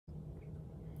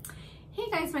Hey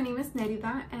guys, my name is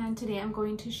Nerida and today I'm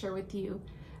going to share with you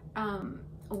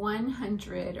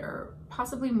 100 or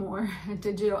possibly more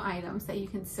digital items that you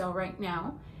can sell right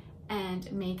now and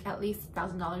make at least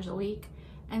 $1,000 a week.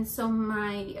 And so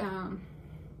my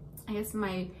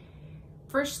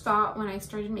first thought when I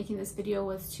started making this video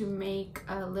was to make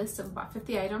a list of about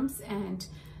 50 items, and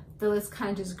the list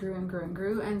kind of just grew and grew and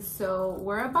grew. And so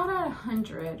we're about at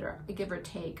 100, or give or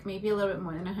take, maybe a little bit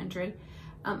more than 100.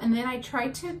 And then I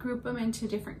tried to group them into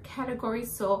different categories,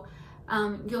 so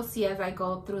you'll see as I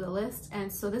go through the list.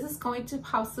 And so this is going to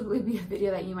possibly be a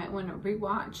video that you might want to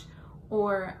rewatch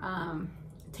or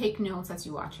take notes as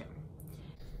you watch it.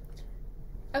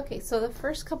 Okay, so the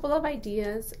first couple of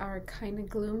ideas are kind of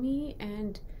gloomy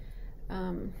and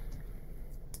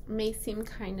may seem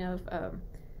kind of,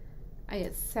 I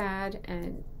guess, sad,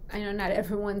 and I know not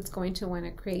everyone's going to want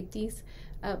to create these.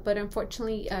 But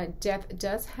unfortunately, death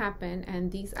does happen,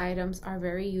 and these items are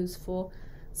very useful,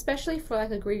 especially for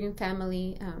like a grieving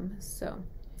family. So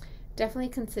definitely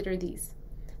consider these.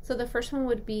 So the first one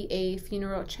would be a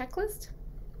funeral checklist,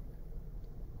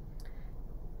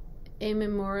 a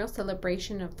memorial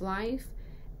celebration of life,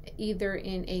 either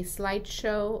in a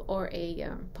slideshow or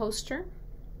a poster,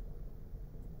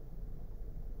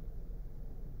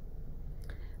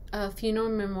 funeral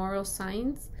memorial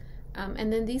signs.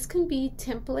 And then these can be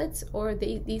templates, or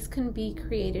these can be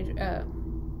created,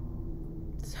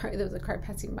 sorry, there was a car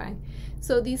passing by.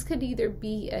 So these could either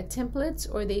be templates,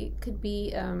 or they could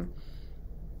be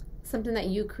something that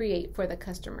you create for the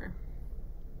customer.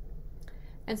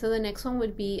 And so the next one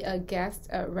would be a guest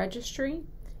registry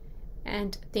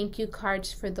and thank you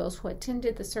cards for those who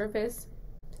attended the service.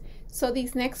 So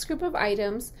these next group of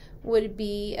items would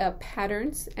be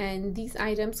patterns, and these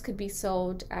items could be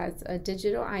sold as a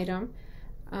digital item.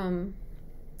 And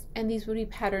these would be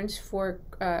patterns for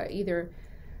either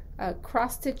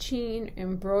cross-stitching,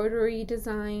 embroidery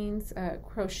designs,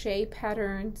 crochet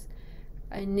patterns,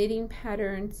 knitting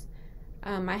patterns.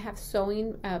 I have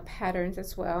sewing patterns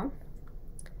as well.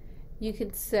 You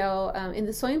could sell in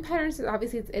the sewing patterns.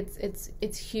 Obviously,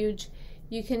 it's huge.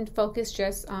 You can focus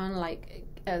just on like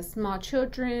small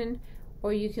children,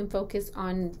 or you can focus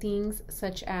on things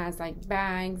such as like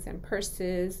bags and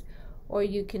purses, or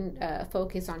you can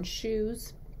focus on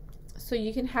shoes. So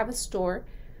you can have a store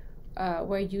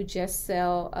where you just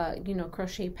sell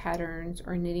crochet patterns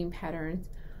or knitting patterns,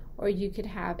 or you could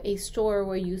have a store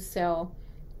where you sell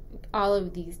all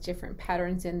of these different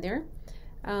patterns in there.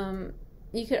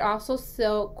 You could also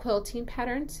sell quilting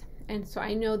patterns, and so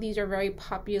I know these are very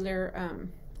popular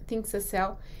things to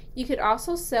sell. You could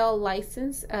also sell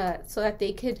license so that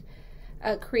they could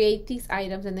create these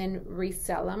items and then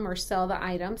resell them, or sell the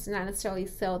items, not necessarily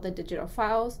sell the digital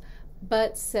files,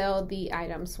 but sell the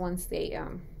items once they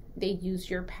use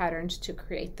your patterns to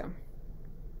create them.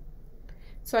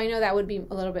 So I know that would be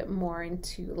a little bit more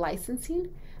into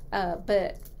licensing,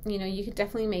 but you could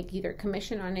definitely make either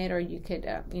commission on it, or you could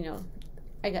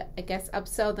I guess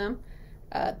upsell them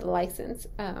the license.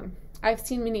 I've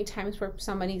seen many times where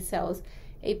somebody sells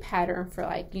a pattern for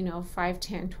like, $5,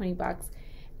 $10, $20,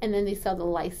 and then they sell the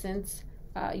license,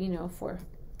 for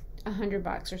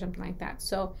 $100 or something like that.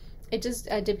 So it just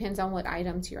depends on what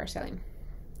items you are selling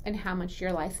and how much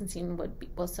your licensing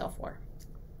will sell for.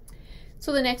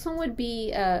 So the next one would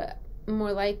be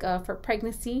more like for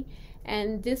pregnancy,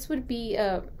 and this would be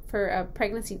for a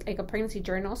pregnancy, like a pregnancy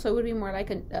journal. So it would be more like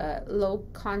a low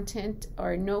content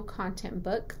or no content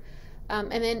book.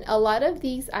 And then a lot of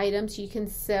these items you can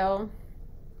sell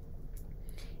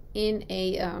in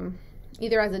a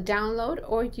either as a download,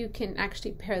 or you can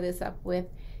actually pair this up with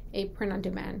a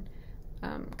print-on-demand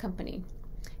company.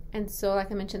 And so,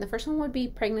 like I mentioned, the first one would be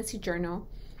pregnancy journal.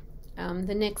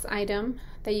 The next item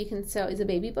that you can sell is a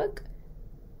baby book,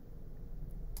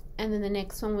 and then the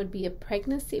next one would be a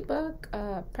pregnancy book,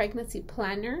 a pregnancy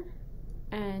planner,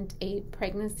 and a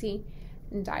pregnancy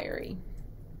diary.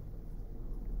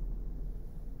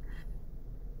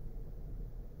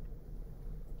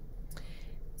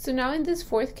 So now in this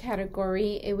fourth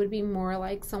category, it would be more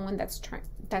like someone that's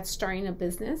starting a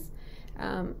business,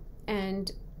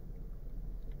 and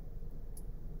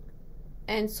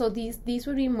so these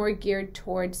would be more geared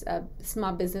towards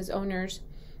small business owners.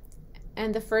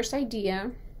 And the first idea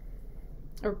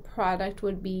or product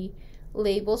would be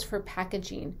labels for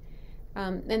packaging,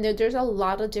 and there's a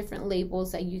lot of different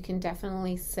labels that you can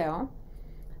definitely sell.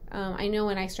 I know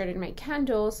when I started my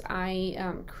candles,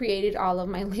 I created all of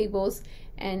my labels,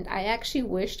 and I actually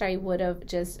wished I would have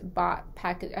just bought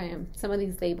some of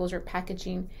these labels or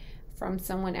packaging from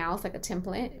someone else, like a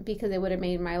template, because it would have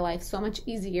made my life so much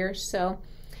easier. So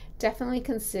definitely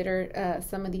consider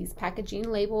some of these packaging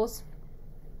labels.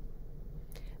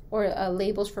 or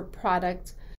labels for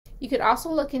products. You could also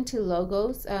look into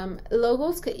logos.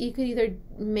 You could either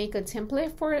make a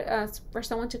template for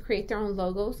someone to create their own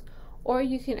logos, or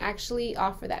you can actually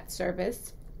offer that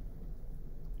service.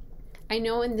 I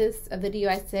know in this video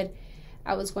I said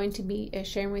I was going to be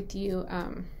sharing with you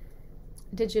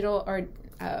digital or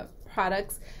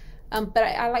products, but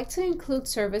I like to include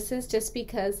services just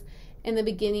because in the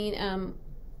beginning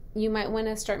you might want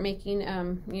to start making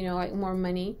like more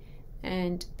money,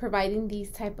 and providing these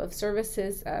type of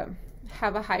services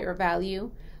have a higher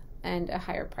value and a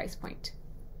higher price point.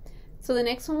 So the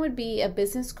next one would be a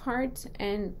business card,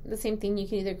 and the same thing, you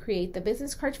can either create the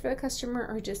business cards for the customer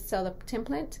or just sell the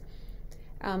template.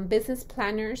 Business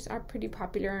planners are pretty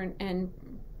popular and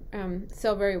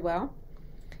sell very well.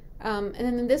 And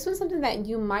then this one's something that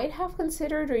you might have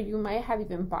considered or you might have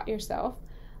even bought yourself.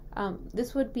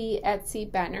 This would be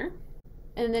Etsy banner.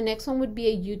 And the next one would be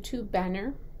a YouTube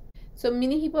banner. So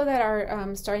many people that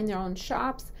are starting their own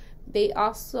shops, they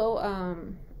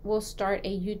also will start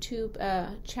a YouTube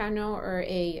channel or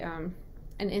an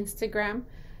Instagram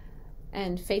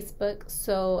and Facebook.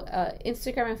 So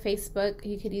Instagram and Facebook,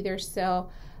 you could either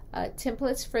sell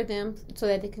templates for them so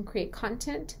that they can create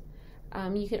content.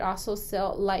 You could also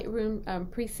sell Lightroom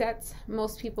presets.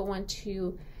 Most people want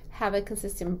to have a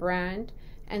consistent brand,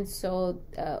 and so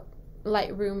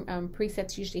Lightroom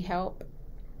presets usually help.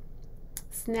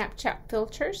 Snapchat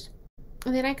filters.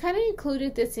 And then I kind of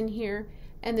included this in here,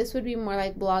 and this would be more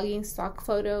like blogging stock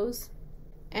photos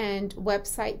and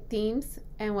website themes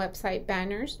and website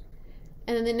banners.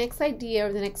 And then the next idea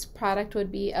or the next product would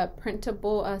be a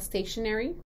printable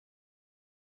stationery.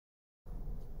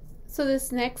 So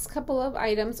this next couple of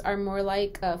items are more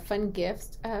like fun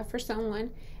gifts for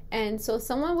someone. And so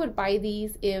someone would buy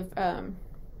these if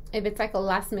it's like a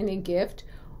last minute gift,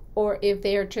 or if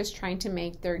they are just trying to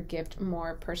make their gift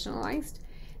more personalized.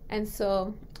 And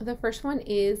so the first one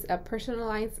is a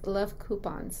personalized love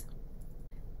coupons.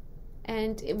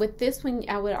 And with this one,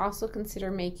 I would also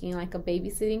consider making like a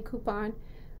babysitting coupon.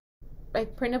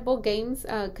 Like printable games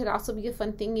could also be a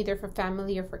fun thing, either for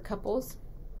family or for couples.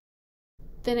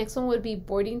 The next one would be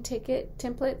boarding ticket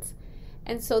templates.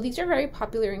 And so these are very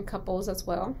popular in couples as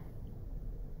well.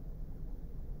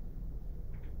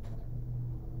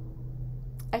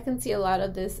 I can see a lot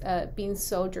of this being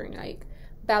sold during like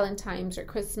Valentine's or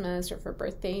Christmas or for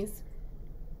birthdays.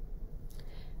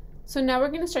 So now we're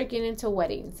going to start getting into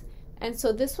weddings. And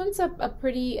so this one's a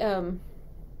pretty,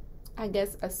 I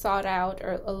guess, a sought out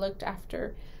or a looked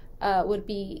after would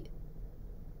be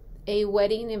a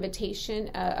wedding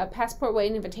invitation, a passport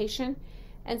wedding invitation.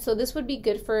 And so this would be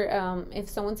good for if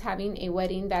someone's having a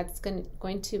wedding that's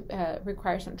going to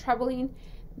require some traveling.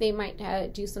 They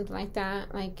might do something like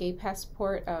that, like a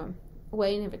passport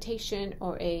wedding invitation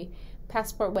or a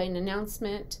passport wedding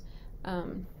announcement. I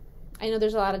know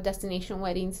there's a lot of destination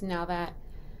weddings now that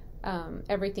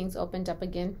everything's opened up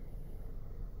again.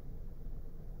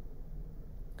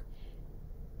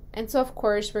 And so, of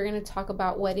course, we're going to talk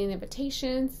about wedding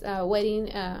invitations,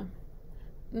 wedding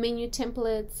menu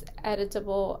templates,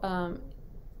 editable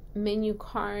menu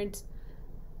cards,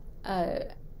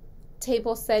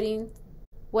 table settings,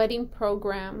 wedding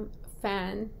program,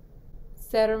 fan,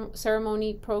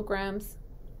 ceremony programs,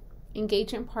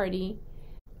 engagement party,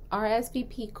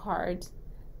 RSVP cards,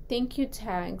 thank you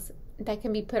tags that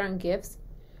can be put on gifts.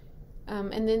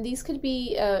 And then these could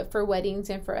be for weddings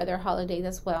and for other holidays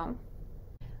as well.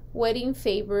 Wedding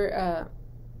favor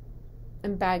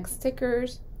and bag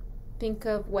stickers. Think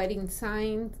of wedding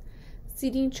signs,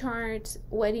 seating charts,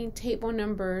 wedding table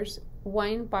numbers,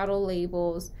 wine bottle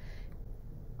labels.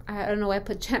 I don't know why I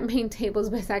put champagne tables,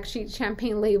 but it's actually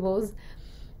champagne labels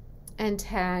and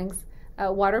tags,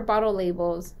 water bottle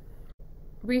labels,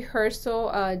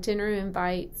 rehearsal dinner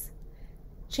invites,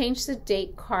 change the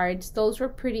date cards. Those were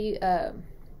pretty,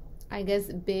 I guess,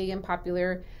 big and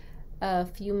popular a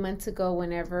few months ago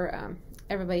whenever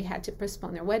everybody had to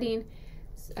postpone their wedding.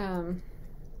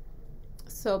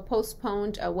 So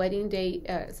postponed a wedding date,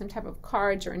 some type of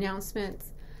cards or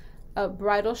announcements, a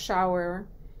bridal shower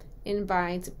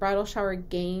invites, bridal shower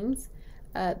games.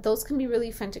 Those can be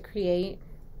really fun to create.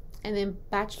 And then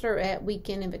bachelorette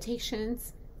weekend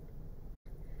invitations.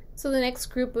 So the next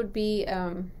group would be,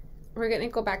 we're going to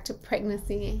go back to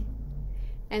pregnancy.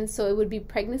 And so it would be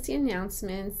pregnancy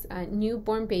announcements,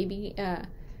 newborn baby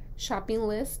shopping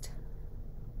list,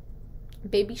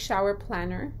 baby shower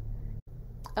planner,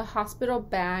 a hospital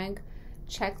bag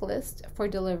checklist for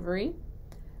delivery.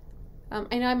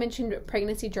 I know I mentioned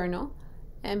pregnancy journal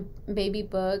and baby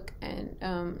book and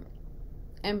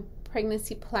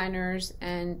pregnancy planners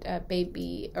and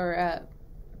baby or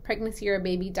pregnancy or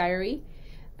baby diary.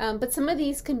 But some of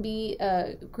these can be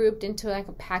grouped into like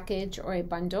a package or a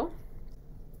bundle.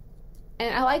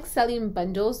 And I like selling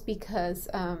bundles because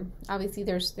obviously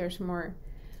there's more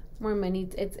money.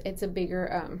 It's a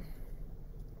bigger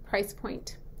price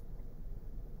point.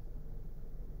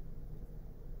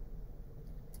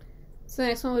 So the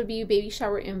next one would be baby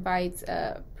shower invites,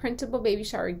 printable baby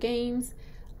shower games,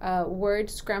 word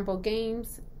scramble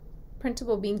games,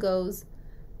 printable bingos,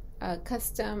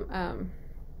 custom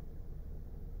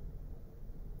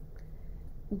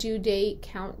due date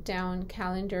countdown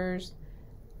calendars,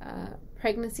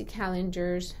 pregnancy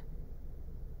calendars,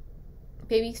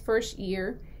 baby's first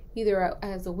year, either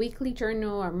as a weekly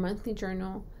journal or monthly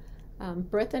journal,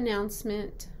 birth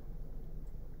announcement,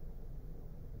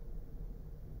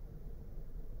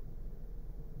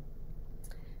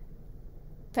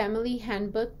 family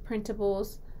handbook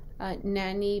printables,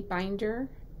 nanny binder.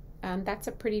 That's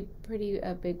a pretty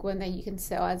big one that you can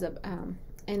sell as a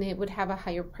and it would have a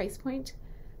higher price point.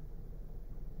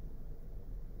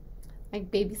 Like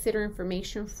babysitter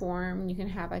information form, you can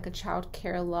have like a child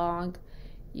care log.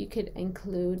 You could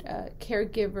include a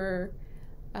caregiver,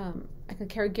 like a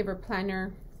caregiver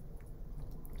planner,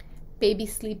 baby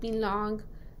sleeping log,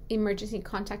 emergency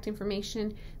contact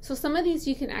information. So some of these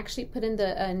you can actually put in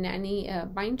the nanny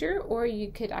binder, or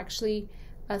you could actually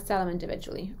sell them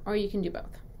individually, or you can do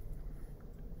both.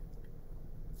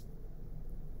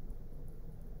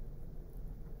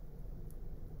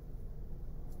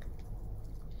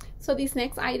 So these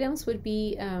next items would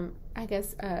be, I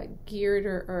guess, geared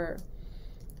or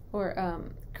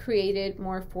created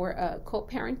more for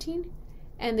co-parenting,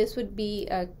 and this would be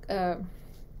a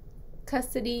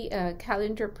custody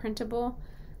calendar printable.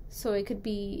 So it could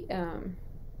be,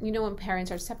 when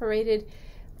parents are separated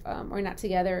or not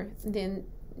together, then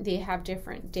they have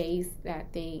different days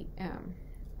that they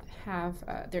have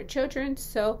their children.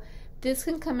 So this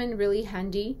can come in really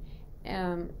handy.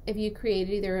 If you create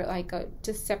either like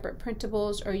just separate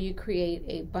printables, or you create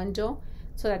a bundle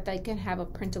so that they can have a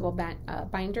printable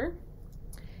binder.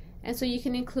 And so you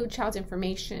can include child's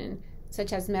information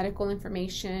such as medical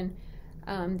information.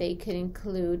 They could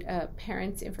include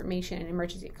parents' information and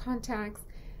emergency contacts,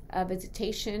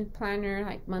 visitation planner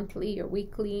like monthly or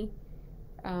weekly,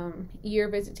 year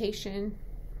visitation.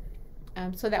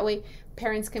 So that way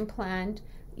parents can plan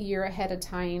a year ahead of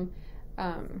time,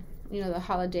 the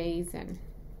holidays and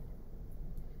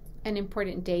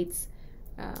important dates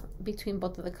between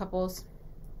both of the couples.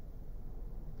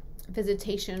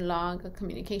 Visitation log, a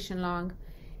communication log,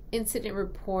 incident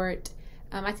report.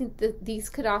 I think that these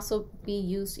could also be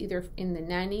used either in the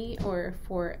nanny or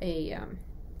for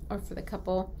the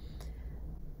couple.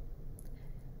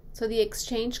 So the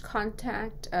exchange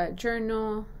contact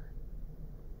journal,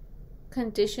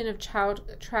 condition of child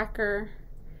tracker,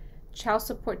 child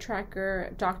support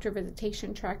tracker, doctor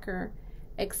visitation tracker,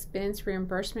 expense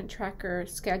reimbursement tracker,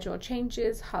 schedule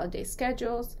changes, holiday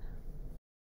schedules.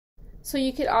 So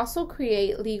you could also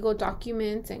create legal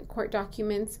documents and court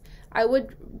documents. I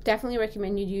would definitely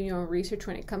recommend you do your own research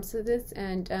when it comes to this,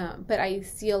 and but I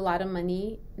see a lot of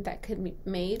money that could be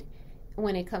made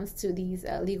when it comes to these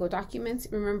legal documents.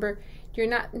 Remember, you're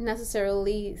not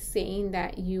necessarily saying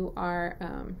that you are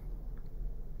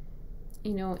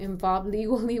involved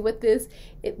legally with this.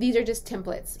 These are just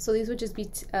templates. So these would just be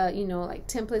like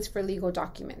templates for legal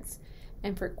documents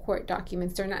and for court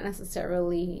documents. They're not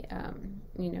necessarily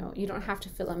you don't have to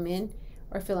fill them in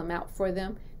or fill them out for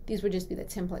them. These would just be the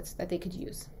templates that they could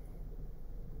use.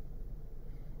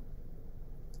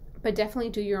 But definitely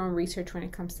do your own research when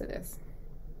it comes to this.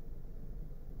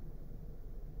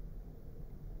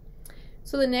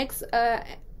 So the next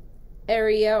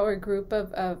area or group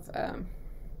of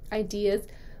ideas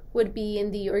would be in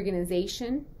the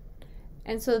organization.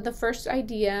 And so the first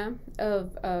idea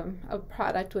of a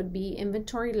product would be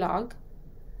inventory log,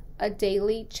 a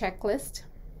daily checklist,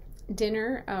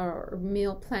 dinner or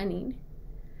meal planning,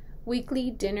 weekly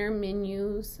dinner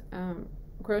menus,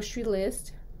 grocery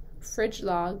list, fridge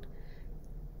log,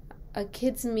 a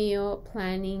kids meal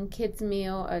planning, kids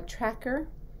meal tracker,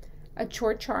 a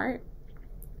chore chart,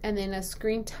 and then a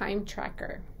screen time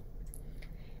tracker.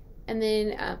 And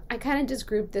then I kind of just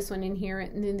grouped this one in here,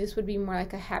 and then this would be more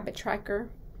like a habit tracker,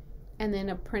 and then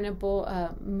a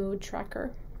printable mood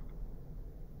tracker.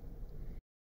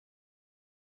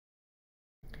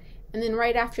 And then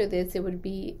right after this, it would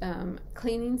be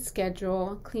cleaning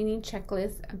schedule, cleaning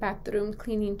checklist, bathroom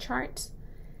cleaning charts.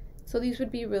 So these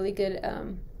would be really good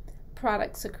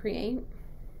products to create.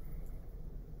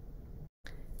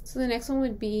 So the next one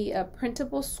would be a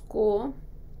printable school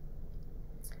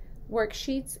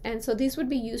worksheets, and so these would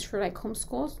be used for like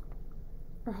homeschools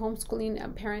or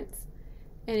homeschooling parents.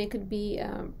 and it could be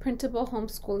printable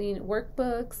homeschooling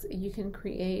workbooks. You can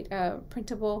create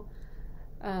printable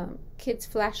kids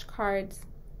flashcards,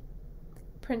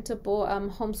 printable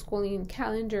homeschooling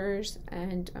calendars,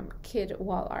 and kid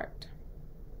wall art.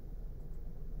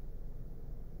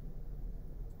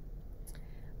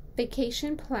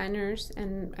 Vacation planners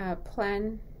and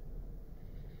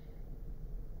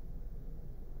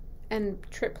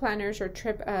trip planners or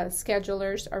trip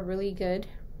schedulers are really good.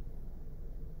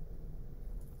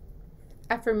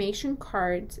 Affirmation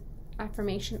cards,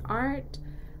 affirmation art,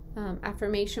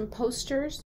 affirmation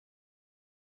posters.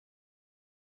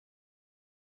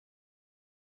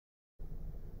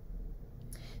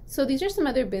 So these are some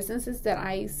other businesses that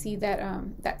I see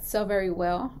that sell very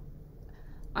well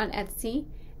on Etsy,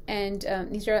 and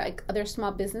these are like other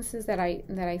small businesses that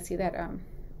I see that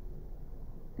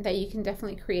you can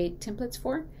definitely create templates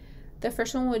for. The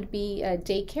first one would be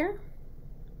daycare.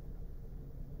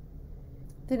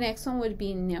 The next one would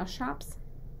be nail shops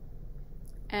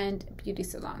and beauty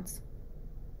salons.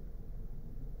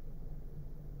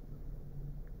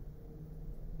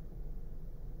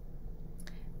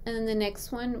 And then the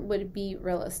next one would be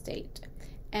real estate.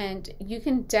 And you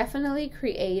can definitely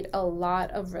create a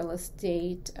lot of real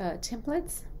estate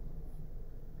templates.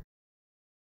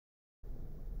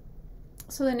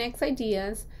 So the next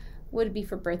ideas would be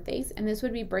for birthdays, and this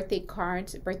would be birthday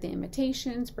cards, birthday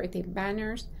invitations, birthday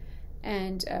banners,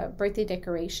 and birthday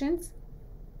decorations.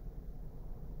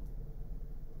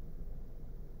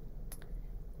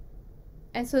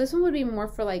 And so this one would be more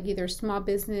for like either small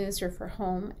business or for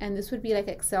home, and this would be like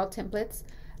Excel templates.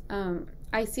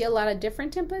 I see a lot of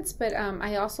different templates, but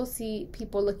I also see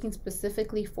people looking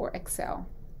specifically for Excel.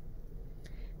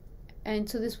 And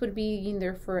so this would be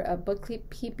either for a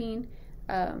bookkeeping,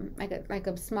 like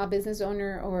a small business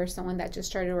owner or someone that just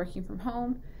started working from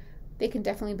home. They can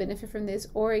definitely benefit from this,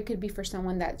 or it could be for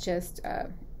someone that just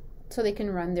so they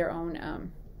can run their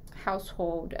own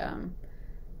household,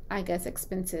 I guess,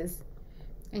 expenses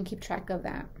and keep track of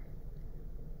that.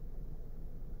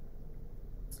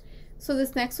 So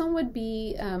this next one would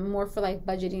be more for like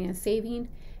budgeting and saving,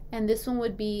 and this one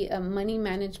would be money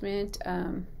management,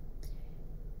 in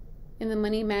the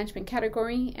money management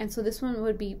category. And so this one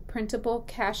would be printable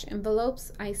cash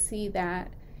envelopes. I see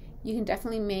that you can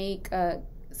definitely make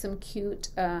some cute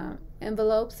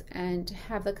envelopes and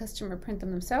have the customer print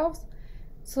them themselves.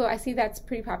 So I see that's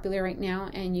pretty popular right now,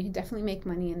 and you can definitely make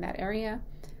money in that area.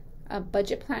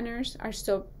 Budget planners are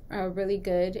still really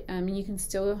good. You can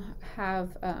still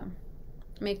have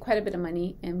make quite a bit of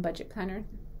money in budget planner.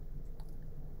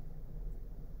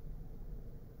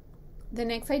 The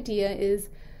next idea is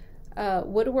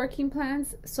woodworking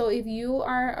plans. So if you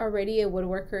are already a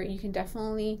woodworker, you can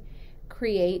definitely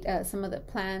create some of the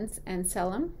plans and sell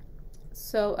them.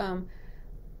 So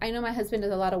I know my husband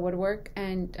does a lot of woodwork,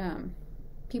 and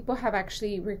people have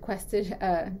actually requested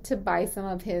to buy some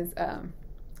of his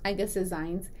I guess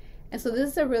designs. And so this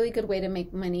is a really good way to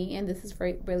make money, and this is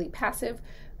really passive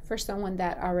for someone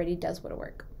that already does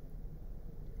woodwork.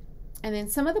 And then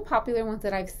some of the popular ones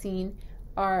that I've seen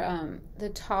are the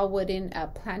tall wooden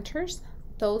planters.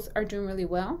 Those are doing really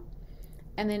well.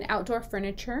 And then outdoor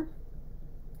furniture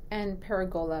and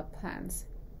pergola plans.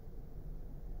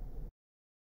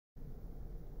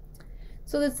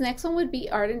 So this next one would be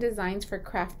art and designs for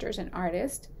crafters and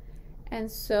artists. And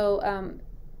so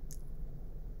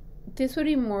this would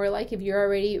be more like if you're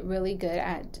already really good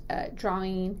at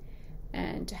drawing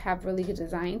and have really good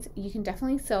designs, you can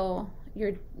definitely sell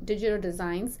your digital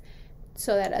designs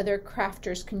so that other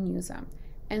crafters can use them.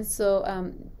 And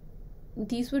so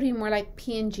these would be more like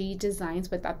PNG designs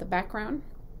without the background.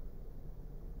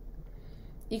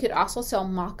 You could also sell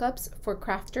mock-ups for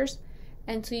crafters,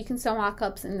 and so you can sell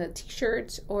mock-ups in the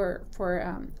t-shirts or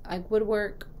for like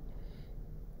woodwork.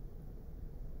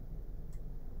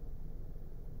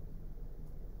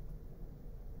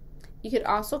 You could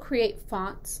also create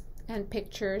fonts and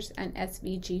pictures and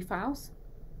SVG files.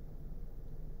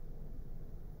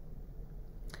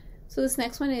 So this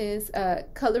next one is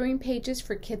coloring pages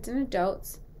for kids and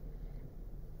adults.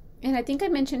 And I think I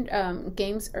mentioned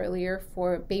games earlier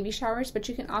for baby showers, but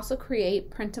you can also create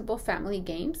printable family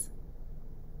games.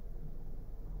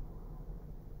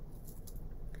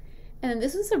 And then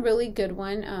this is a really good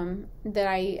one that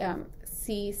I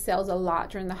see sells a lot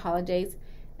during the holidays.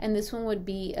 And this one would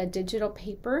be a digital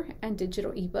paper and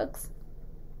digital ebooks.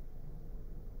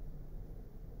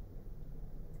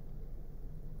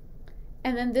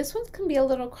 And then this one can be a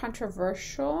little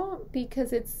controversial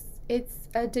because it's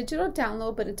a digital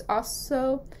download, but it's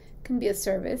also can be a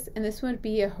service. And this would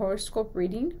be a horoscope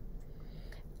reading.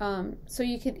 So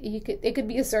it could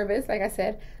be a service, like I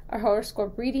said, a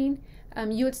horoscope reading.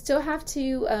 You would still have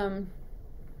to,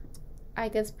 I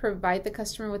guess, provide the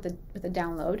customer with a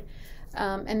download.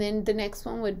 And then the next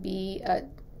one would be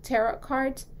tarot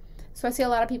cards. So I see a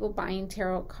lot of people buying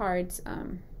tarot cards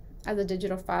as a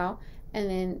digital file. And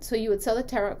then, so you would sell the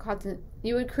tarot cards, and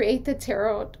you would create the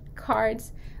tarot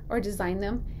cards or design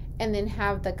them, and then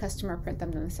have the customer print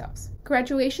them themselves.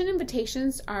 Graduation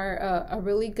invitations are a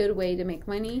really good way to make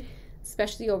money,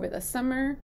 especially over the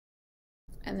summer.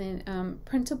 And then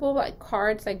printable like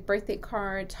cards, like birthday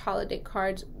cards, holiday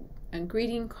cards, and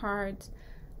greeting cards,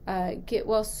 get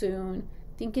well soon,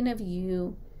 thinking of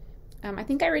you. I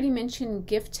think I already mentioned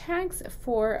gift tags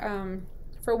for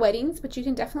weddings, but you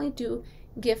can definitely do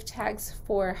gift tags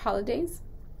for holidays,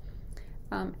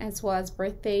 as well as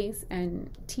birthdays and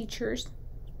teachers.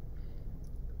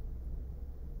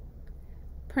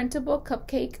 Printable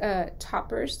cupcake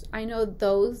toppers. I know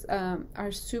those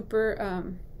are super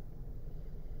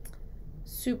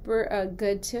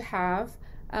good to have.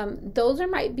 Those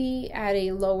might be at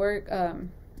a lower,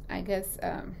 I guess,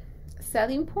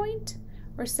 selling point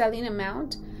or selling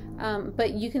amount,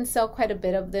 but you can sell quite a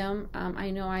bit of them.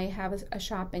 I know I have a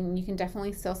shop, and you can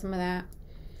definitely sell some of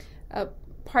that.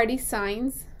 Party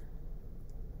signs,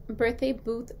 birthday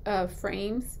booth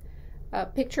frames,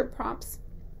 picture props,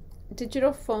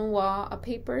 digital phone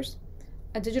wallpapers,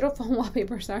 a digital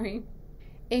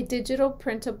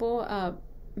printable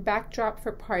backdrop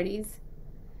for parties.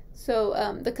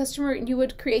 So the customer, you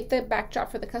would create the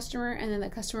backdrop for the customer, and then the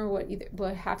customer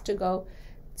would have to go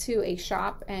to a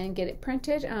shop and get it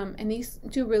printed. And these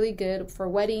do really good for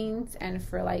weddings and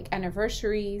for like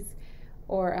anniversaries,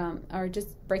 or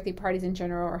just birthday parties in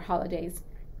general, or holidays.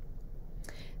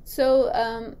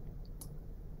 So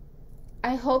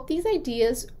I hope these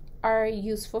ideas are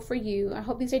useful for you. I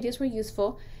hope these ideas were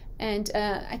useful. And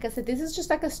like I said, this is just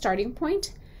like a starting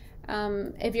point.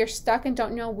 If you're stuck and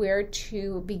don't know where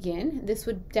to begin, this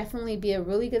would definitely be a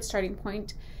really good starting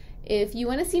point. If you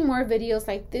want to see more videos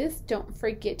like this, don't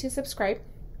forget to subscribe,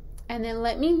 and then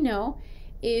let me know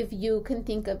if you can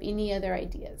think of any other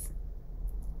ideas.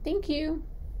 Thank you.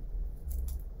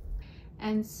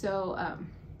 And so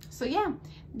yeah,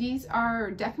 these are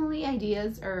definitely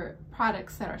ideas or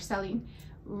products that are selling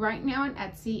right now on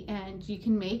Etsy, and you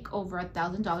can make over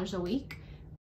 $1,000 a week.